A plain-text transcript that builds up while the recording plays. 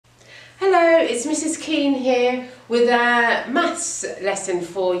Hello, it's Mrs Keene here with a maths lesson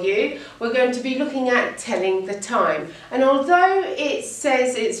for you. We're going to be looking at telling the time, and although it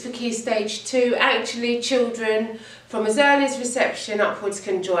says it's for Key Stage 2, actually children from as early as reception upwards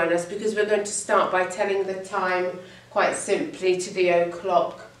can join us, because we're going to start by telling the time quite simply to the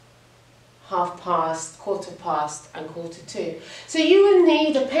o'clock, half past, quarter past and quarter to. So you will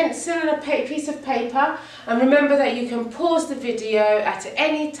need a pencil and a piece of paper, and remember that you can pause the video at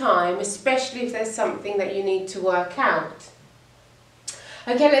any time, especially if there's something that you need to work out.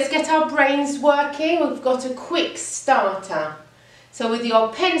 Okay, let's get our brains working. We've got a quick starter. So with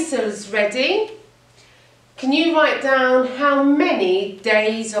your pencils ready, can you write down how many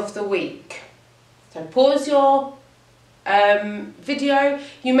days of the week? So pause your video.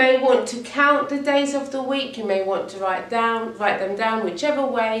 You may want to count the days of the week, you may want to write them down, whichever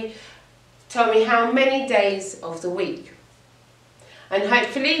way. Tell me how many days of the week. And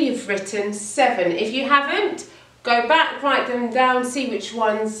hopefully you've written 7. If you haven't, go back, write them down, see which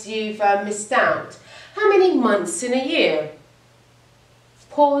ones you've missed out. How many months in a year?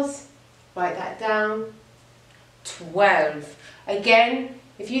 Pause, write that down. 12. Again,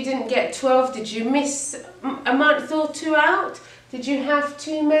 if you didn't get 12, did you miss a month or 2 out? Did you have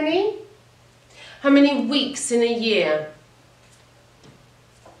too many? How many weeks in a year?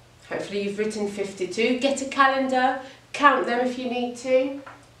 Hopefully you've written 52. Get a calendar, count them if you need to.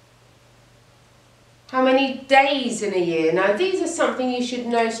 How many days in a year? Now these are something you should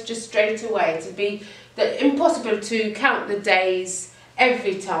know just straight away. To be impossible to count the days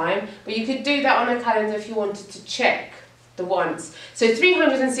every time, but you could do that on a calendar if you wanted to check the ones. So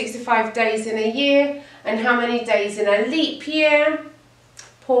 365 days in a year, and how many days in a leap year?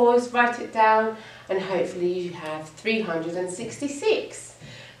 Pause, write it down, and hopefully you have 366.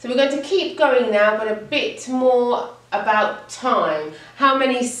 So we're going to keep going now, but a bit more about time. How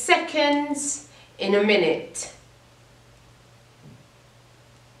many seconds in a minute?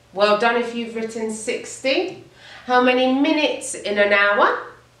 Well done if you've written 60. How many minutes in an hour?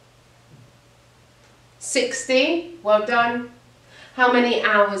 60, well done. How many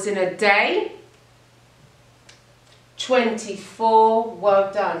hours in a day? 24,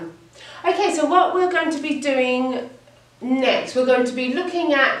 well done. Okay, so what we're going to be doing next, we're going to be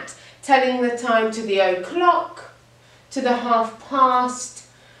looking at telling the time to the o'clock, to the half past,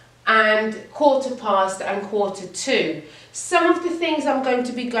 and quarter past and quarter to. Some of the things I'm going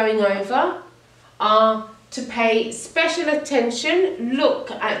to be going over are to pay special attention,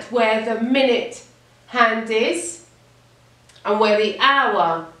 look at where the minute hand is and where the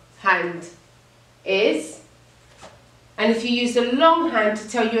hour hand is, and if you use a long hand to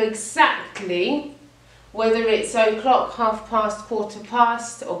tell you exactly whether it's o'clock, half past, quarter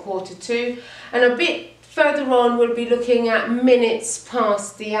past or quarter to. And a bit further on we'll be looking at minutes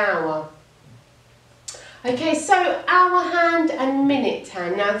past the hour. Okay, so hour hand and minute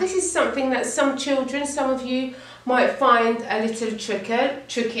hand. Now this is something that some children, some of you might find a little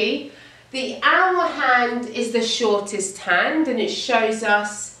tricky. The hour hand is the shortest hand, and it shows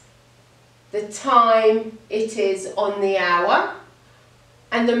us the time it is on the hour.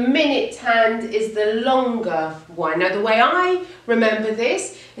 And the minute hand is the longer one. Now the way I remember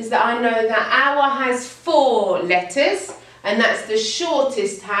this is that I know that hour has 4 letters, and that's the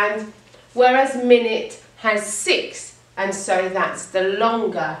shortest hand, whereas minute has 6, and so that's the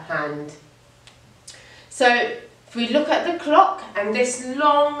longer hand. So if we look at the clock, and this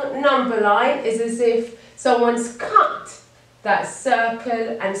long number line is as if someone's cut that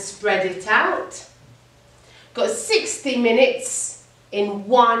circle and spread it out. Got 60 minutes in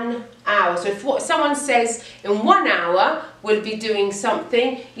 1 hour. So if what someone says in 1 hour we'll be doing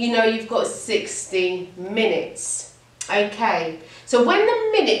something, you know you've got 60 minutes. Okay, so when the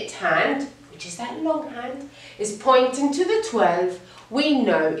minute hand, which is that long hand, is pointing to the 12, we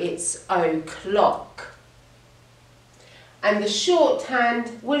know it's o'clock. And the short hand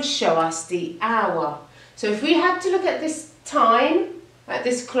will show us the hour. So if we had to look at this time, at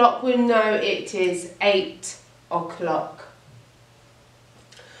this clock, we'll know it is 8 o'clock.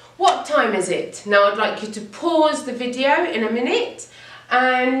 What time is it? Now I'd like you to pause the video in a minute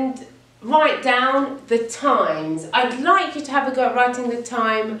and write down the times. I'd like you to have a go at writing the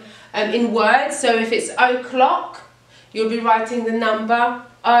time in words. So if it's o'clock, you'll be writing the number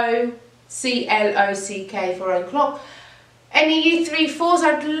O-C-L-O-C-K for o'clock. Any Year 3, 4s,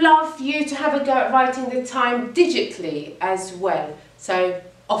 I'd love you to have a go at writing the time digitally as well. So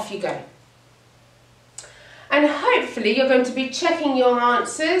off you go. And hopefully you're going to be checking your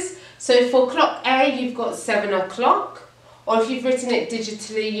answers. So for clock A, you've got 7 o'clock. Or if you've written it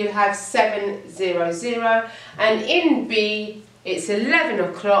digitally, you'll have 700. And in B, it's 11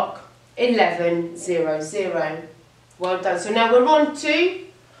 o'clock 11:00. Well done. So now we're on to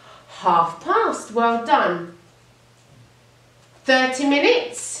 1/2 Well done. 30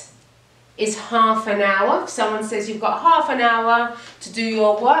 minutes is half an hour. If someone says you've got half an hour to do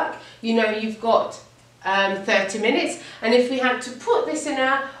your work, you know you've got 30 minutes. And if we had to put this in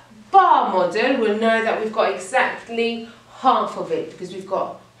a bar model, we'll know that we've got exactly half of it because we've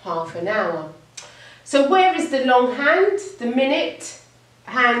got half an hour. So where is the long hand? The minute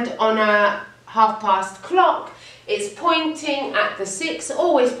hand on a 1/2 clock. It's pointing at the 6,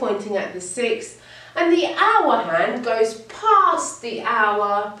 always pointing at the 6. And the hour hand goes past the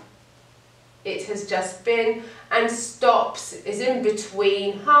hour it has just been and stops, is in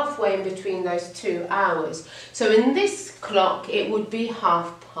between, halfway in between those 2 hours. So in this clock it would be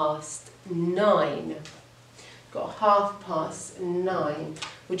 9:30. Got 9:30.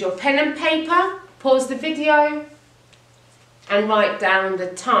 With your pen and paper, pause the video and write down the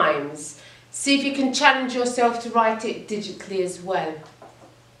times. See if you can challenge yourself to write it digitally as well.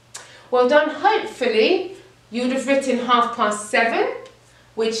 Well done. Hopefully you would have written 7:30,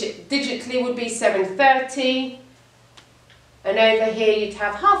 which digitally would be 7:30. And over here you'd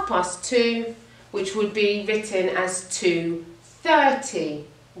have 2:30, which would be written as 2:30.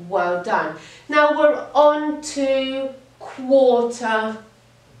 Well done. Now we're on to 1/4.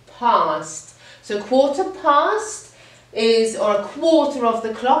 So 1/4 is, or a quarter of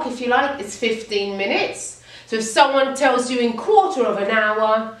the clock if you like, it's 15 minutes. So if someone tells you in 1/4 of an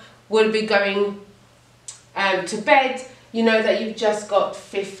hour we'll be going to bed, you know that you've just got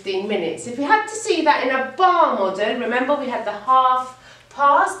 15 minutes. If you had to see that in a bar model, remember we had the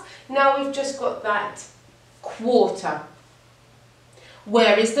 1/2, now we've just got that quarter.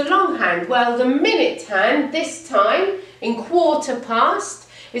 Where is the long hand? Well, the minute hand this time in 1/4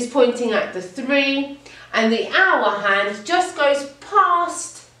 is pointing at the 3, and the hour hand just goes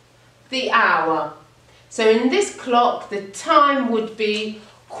past the hour. So in this clock the time would be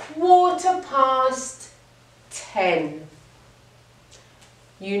 10:15.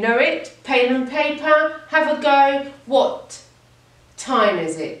 You know it, pen and paper, have a go. What time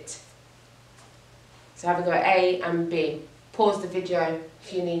is it? So have a go at A and B. Pause the video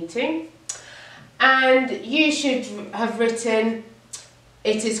if you need to. And you should have written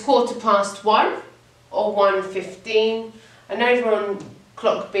it is 1:15 or 1:15. And over on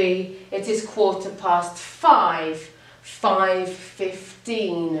clock B it is 5:15,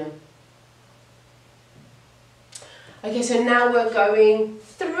 5:15. Okay, so now we're going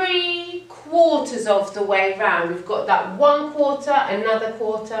 3/4 of the way round. We've got that 1/4, another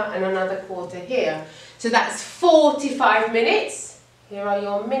quarter and another quarter here. So that's 45 minutes. Here are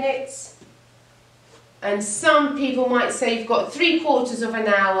your minutes. And some people might say you've got 3/4 of an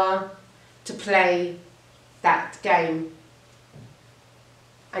hour to play that game.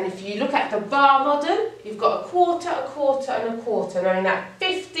 And if you look at the bar model, you've got a quarter and a quarter. Knowing that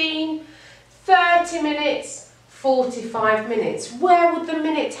 15, 30 minutes, 45 minutes. Where would the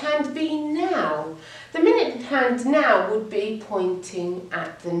minute hand be now? The minute hand now would be pointing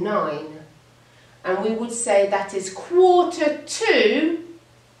at the 9. And we would say that is 1/4.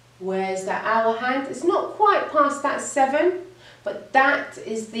 Where's that hour hand? It's not quite past that 7, but that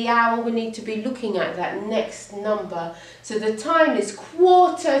is the hour we need to be looking at, that next number. So the time is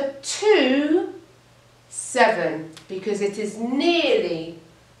 7:45, because it is nearly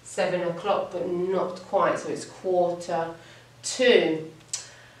 7 o'clock, but not quite, so it's 7:45.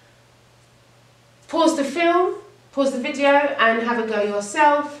 Pause the film, pause the video and have a go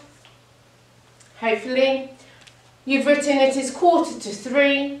yourself. Hopefully you've written it is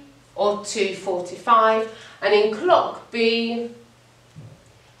 2:45 or 2:45, and in clock B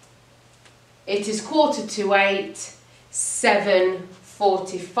it is 7:45,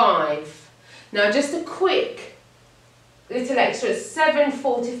 7:45. Now just a quick little extra, it's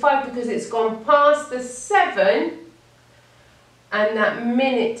 7:45 because it's gone past the 7 and that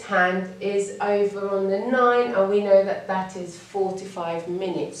minute hand is over on the 9, and we know that that is 45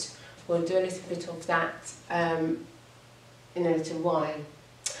 minutes. We'll do a little bit of that in a little while.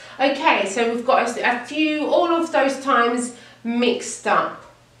 Okay, so we've got a few, all of those times mixed up.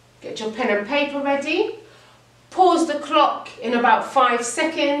 Get your pen and paper ready. Pause the clock in about 5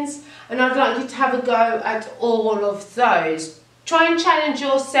 seconds, and I'd like you to have a go at all of those. Try and challenge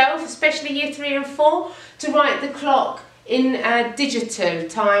yourself, especially year 3 and 4, to write the clock in digital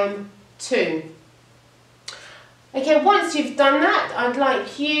time too. Okay, once you've done that, I'd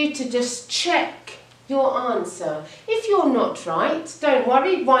like you to just check your answer. If you're not right, don't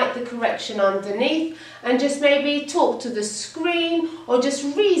worry, write the correction underneath and just maybe talk to the screen or just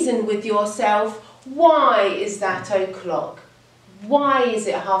reason with yourself, why is that o'clock? Why is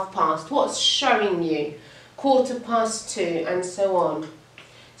it 2:30? What's showing you? 2:15 and so on.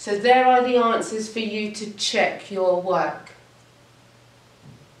 So there are the answers for you to check your work.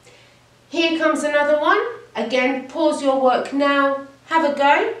 Here comes another one. Again, pause your work now, have a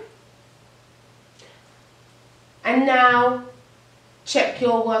go. And now check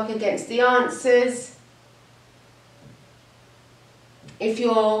your work against the answers. If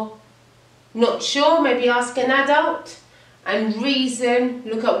you're not sure, maybe ask an adult and reason,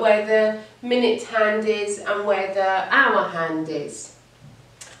 look at where the minute hand is and where the hour hand is.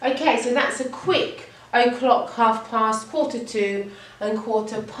 Okay, so that's a quick o'clock, 2:30, 2:45 and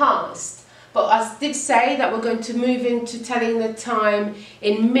 2:15. But I did say that we're going to move into telling the time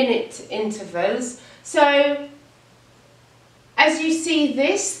in minute intervals. So as you see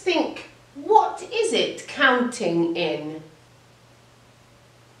this, think, what is it counting in?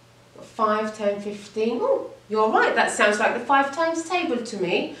 5, 10, 15. Oh, you're right, that sounds like the 5 times table to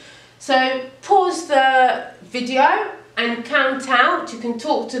me. So pause the video and count out. You can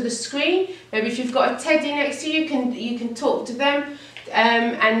talk to the screen. Maybe if you've got a teddy next to you, you can talk to them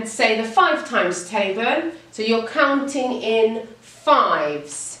and say the 5 times table. So you're counting in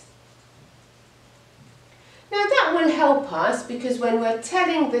 5s. Now that will help us because when we're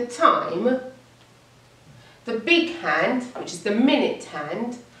telling the time, the big hand, which is the minute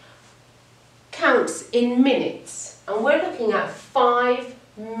hand, counts in minutes. And we're looking at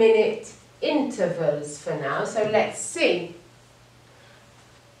 5-minute intervals for now. So let's see.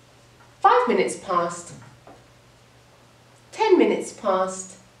 5 minutes past. 10 minutes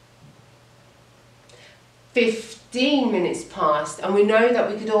past. 15 minutes past. And we know that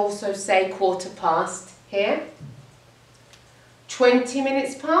we could also say 2:15 here. 20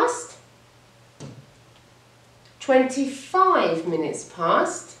 minutes past. 25 minutes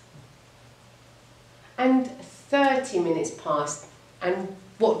past. And 30 minutes past. And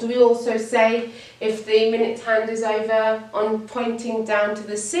what do we also say if the minute hand is over on pointing down to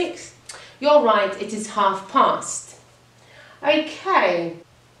the 6th? You're right, it is 2:30. Okay.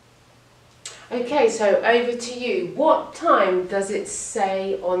 Okay, so over to you. What time does it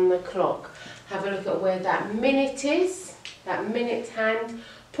say on the clock? Have a look at where that minute is, that minute hand.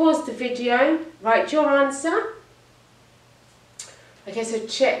 Pause the video, write your answer. Okay, so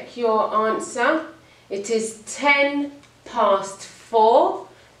check your answer. It is 10 past 4,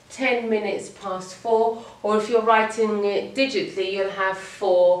 10 minutes past 4, or if you're writing it digitally, you'll have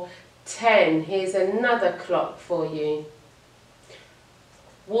 4:10. Here's another clock for you.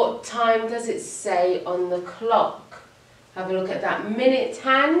 What time does it say on the clock? Have a look at that minute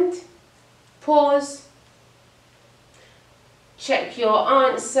hand. Pause. Check your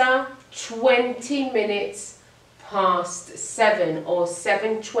answer. 20 minutes past 7 or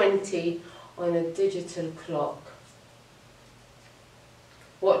 7:20 on a digital clock.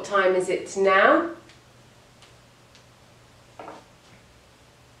 What time is it now?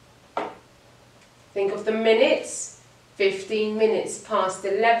 Think of the minutes. 15 minutes past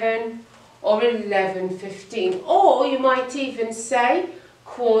 11 or 11:15, or you might even say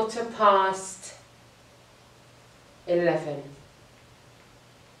 11:15.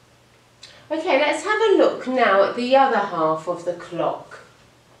 Okay, let's have a look now at the other half of the clock.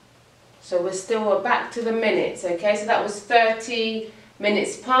 So we're back to the minutes, okay? So that was 30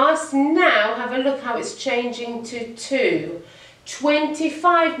 minutes past. Now have a look how it's changing to 2.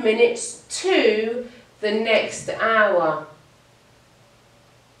 25 minutes to the next hour.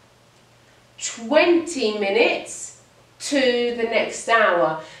 20 minutes to the next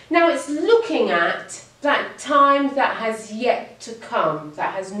hour. Now it's looking at that time that has yet to come,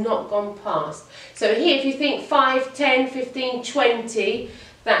 that has not gone past. So here if you think 5, 10, 15, 20,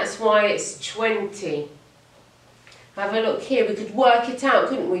 that's why it's 20. Have a look here, we could work it out,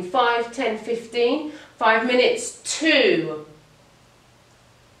 couldn't we? 5, 10, 15, 5 minutes to.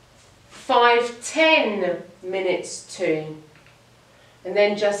 5, 10 minutes to. And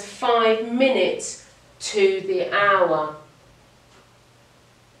then just 5 minutes to the hour.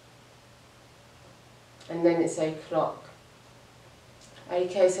 And then it's o'clock.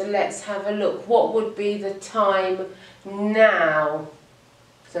 Okay, so let's have a look. What would be the time now?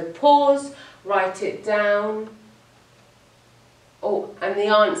 So pause, write it down. Oh, and the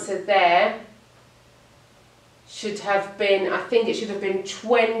answer there should have been, I think it should have been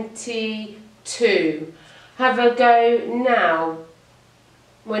 22. Have a go now.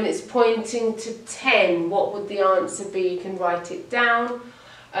 When it's pointing to 10, what would the answer be? You can write it down,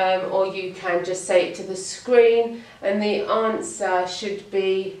 or you can just say it to the screen, and the answer should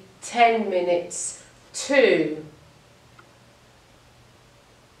be 10 minutes to.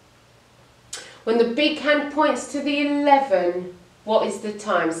 When the big hand points to the 11, What is the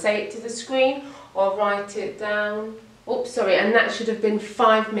time? Say it to the screen or write it down. Oops, sorry, and that should have been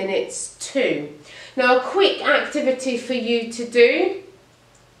 5 minutes to. Now a quick activity for you to do.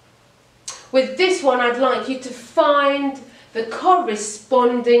 With this one, I'd like you to find the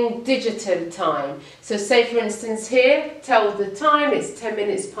corresponding digital time. So say for instance here, tell the time, it's 10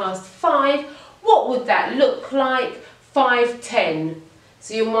 minutes past 5. What would that look like? 5:10.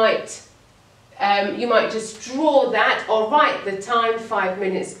 So you might just draw that or write the time, 5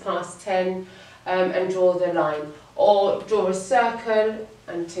 minutes past 10, and draw the line. Or draw a circle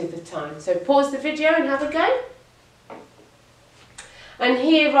and to the time. So pause the video and have a go. And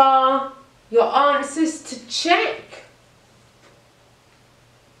here are your answers to check.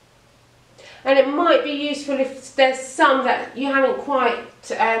 And it might be useful if there's some that you haven't quite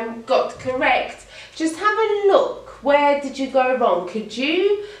got correct. Just have a look. Where did you go wrong?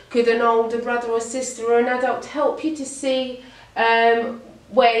 Could an older brother or sister or an adult help you to see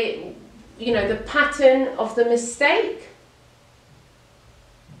where, you know, the pattern of the mistake?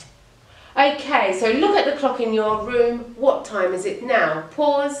 Okay, so look at the clock in your room. What time is it now?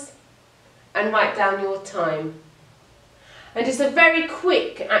 Pause and write down your time. And just a very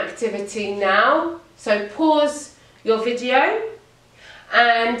quick activity now. So pause your video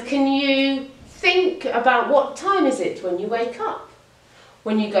and can you think about what time is it when you wake up,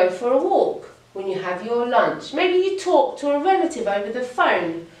 when you go for a walk, when you have your lunch. Maybe you talk to a relative over the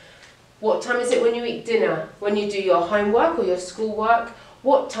phone. What time is it when you eat dinner, when you do your homework or your schoolwork?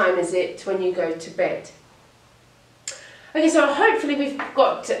 What time is it when you go to bed? Okay, so hopefully we've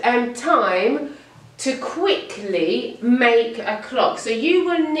got time to quickly make a clock. So you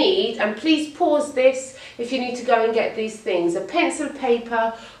will need, and please pause this if you need to go and get these things, a pencil,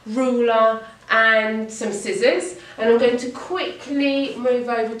 paper, ruler and some scissors. And I'm going to quickly move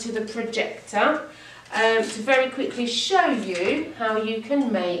over to the projector to very quickly show you how you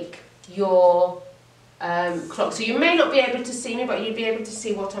can make your clock. So you may not be able to see me, but you'll be able to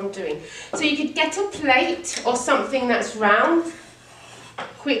see what I'm doing. So you could get a plate or something that's round,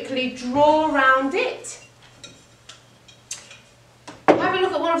 quickly draw around it. Have a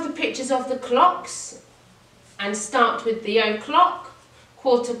look at one of the pictures of the clocks and start with the o'clock,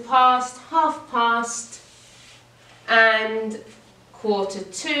 quarter past, half past and quarter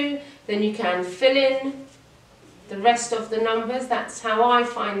to. Then you can fill in the rest of the numbers. That's how I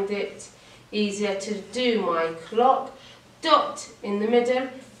find it easier to do my clock. Dot in the middle,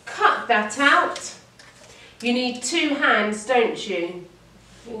 cut that out. You need 2 hands, don't you?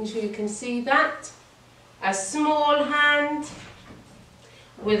 Make sure you can see that. A small hand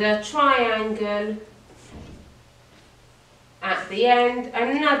with a triangle at the end,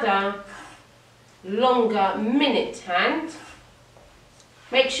 another longer minute hand.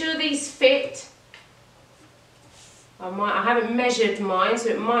 Make sure these fit. I haven't measured mine, so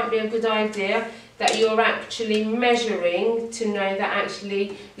it might be a good idea that you're actually measuring to know that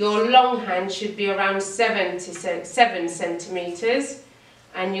actually your long hand should be around 7 centimetres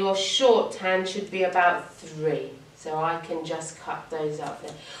and your short hand should be about 3. So I can just cut those up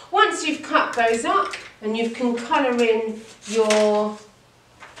there. Once you've cut those up and you can colour in your,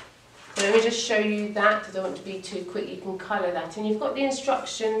 so let me just show you that, I don't want to be too quick, you can colour that. And you've got the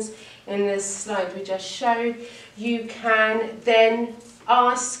instructions in this slide we just showed. You can then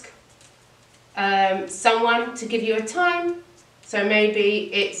ask someone to give you a time. So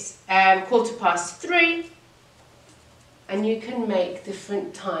maybe it's 3:15. And you can make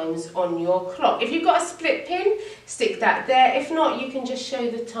different times on your clock. If you've got a split pin, stick that there. If not, you can just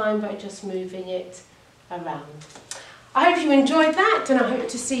show the time by just moving it around. I hope you enjoyed that and I hope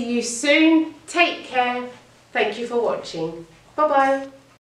to see you soon. Take care. Thank you for watching. Bye-bye.